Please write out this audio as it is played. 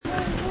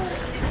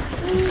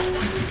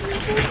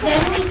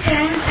Then we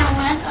turned and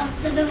went up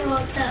to the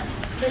road to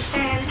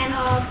Bashan, and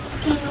Og,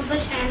 king of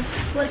Bashan,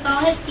 with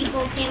all his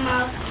people came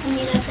out to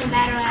meet us in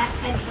battle at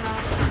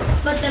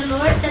Edrei. But the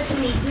Lord said to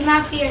me, do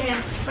not fear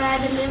him, for I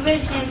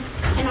delivered him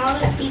and all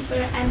his people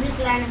and his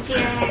land into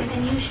your hand,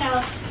 and you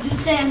shall do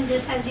to him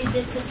just as you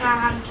did to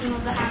Sihon, king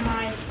of the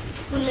Amorites,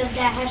 who lived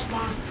at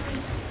Heshbon.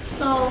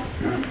 So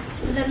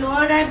the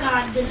Lord our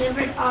God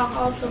delivered Og,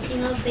 also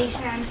king of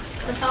Bashan,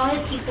 with all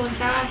his people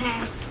into our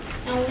hand,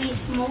 and we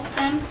smote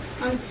them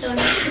until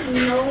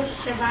no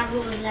survivor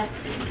was left.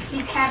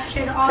 We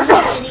captured all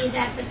the cities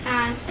at the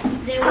time.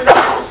 There was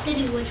not a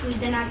city which we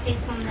did not take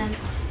from them.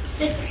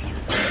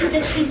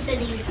 60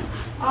 cities,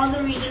 all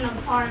the region of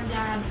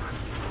Argob,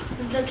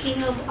 the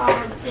king of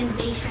Og in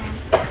Bashan.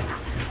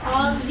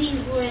 All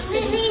these were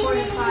cities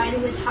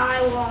fortified with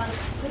high walls,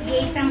 with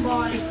gates and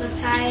bars,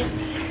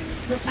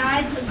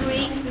 besides a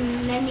great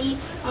many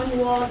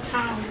unwalled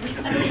towns. We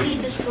utterly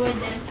destroyed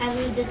them, as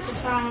we did to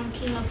Sihon,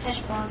 king of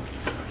Heshbon,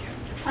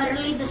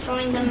 utterly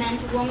destroying the men,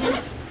 women,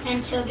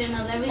 and children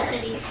of every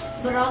city,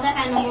 but all the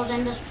animals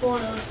and the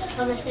spoils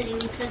of the city we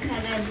took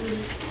as our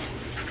booty.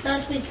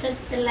 Thus we took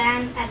the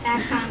land at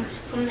that time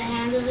from the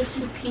hands of the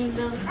two kings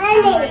of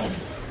Amorites,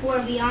 who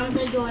were beyond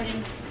the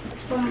Jordan,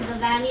 from the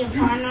valley of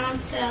Arnon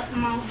to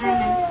Mount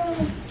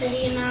Hermon.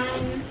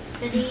 Sidonians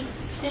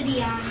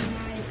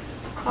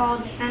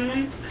called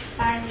Hammon,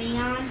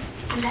 Syrian,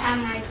 and the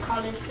Amorites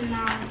called it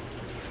Sinai.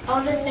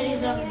 All the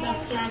cities of the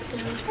plateau,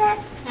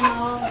 and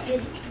all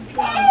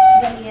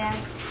Gilead,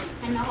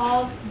 and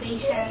all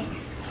Bashan,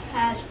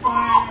 as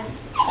far as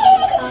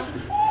Sokah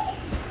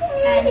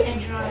and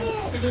Edrei,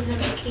 cities of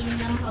the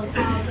kingdom of Og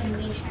and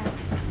Bashan.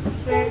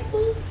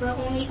 For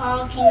only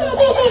Og, king of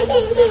Bashan,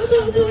 was left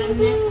of the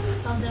remnant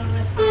of the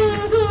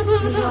refinement.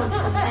 Behold,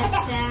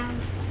 Bethshan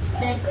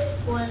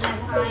was as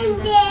iron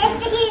Bethshan.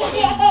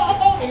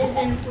 It is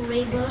in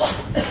Arabah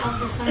of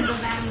the sons of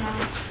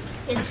Ammon.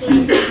 Its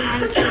length is 9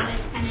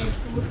 cubits,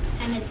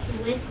 and its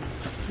width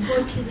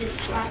 4 cubits,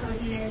 flat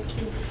ordinary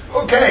cubits.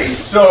 Okay,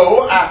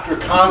 so after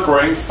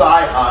conquering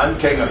Sihon,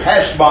 king of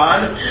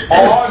Heshbon,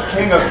 Og,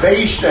 king of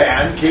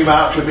Bashan, came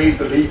out to meet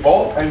the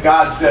people, and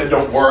God said,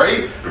 don't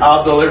worry,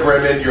 I'll deliver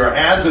him into your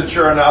hands, and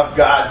sure enough,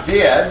 God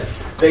did.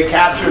 They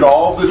captured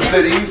all the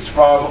cities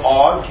from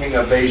Og, king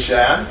of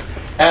Bashan,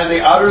 and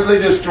they utterly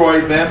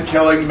destroyed them,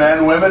 killing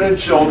men, women, and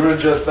children,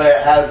 just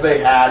as they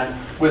had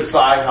with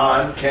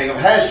Sihon, king of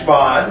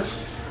Heshbon.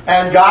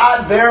 And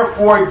God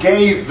therefore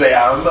gave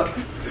them,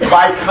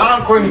 by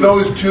conquering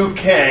those two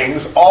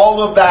kings,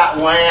 all of that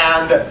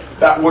land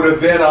that would have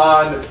been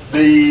on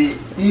the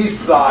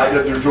east side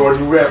of the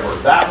Jordan River.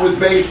 That was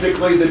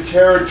basically the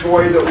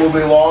territory that will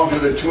belong to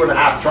the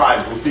 2.5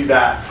 tribes. We'll see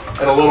that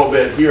in a little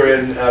bit here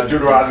in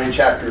Deuteronomy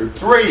chapter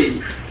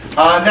 3.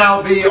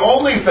 Now, the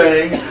only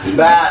thing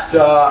that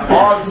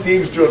Og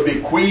seems to have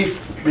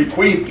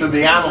bequeathed in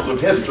the annals of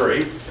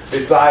history,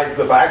 besides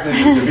the fact that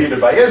he was defeated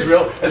by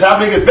Israel, is how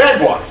big his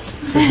bed was.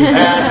 And he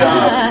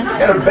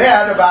had a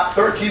bed about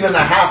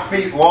 13.5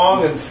 feet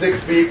long and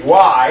 6 feet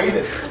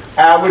wide,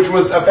 which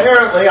was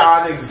apparently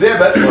on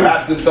exhibit,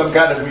 perhaps in some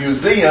kind of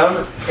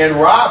museum in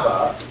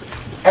Rabbah.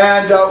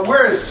 And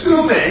we're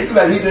assuming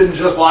that he didn't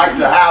just like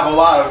to have a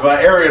lot of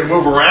area to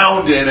move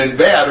around in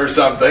bed or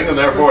something, and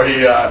therefore he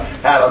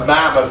had a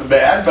mammoth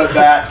bed, but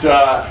that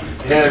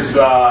his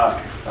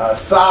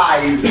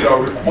size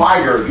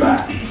required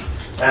that.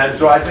 And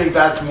so I think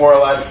that's more or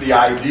less the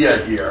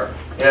idea here,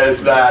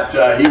 is that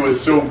he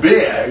was so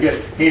big,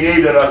 he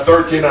needed a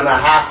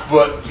 13.5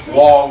 foot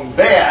long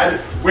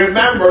bed.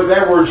 Remember,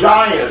 there were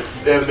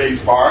giants in these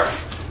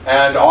parts,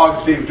 and Og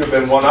seems to have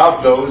been one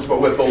of those,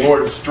 but with the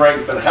Lord's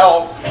strength and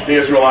help, the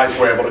Israelites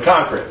were able to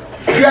conquer it.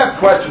 If you have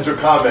questions or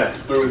comments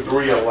through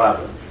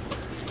 3:11.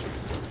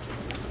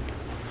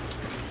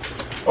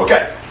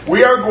 Okay.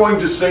 We are going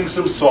to sing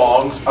some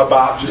songs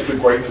about just the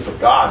greatness of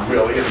God,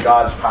 really, and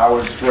God's power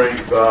and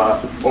strength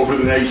over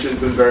the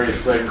nations and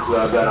various things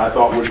that I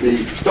thought would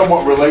be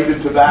somewhat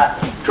related to that.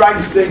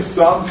 Trying to sing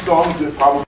some songs that probably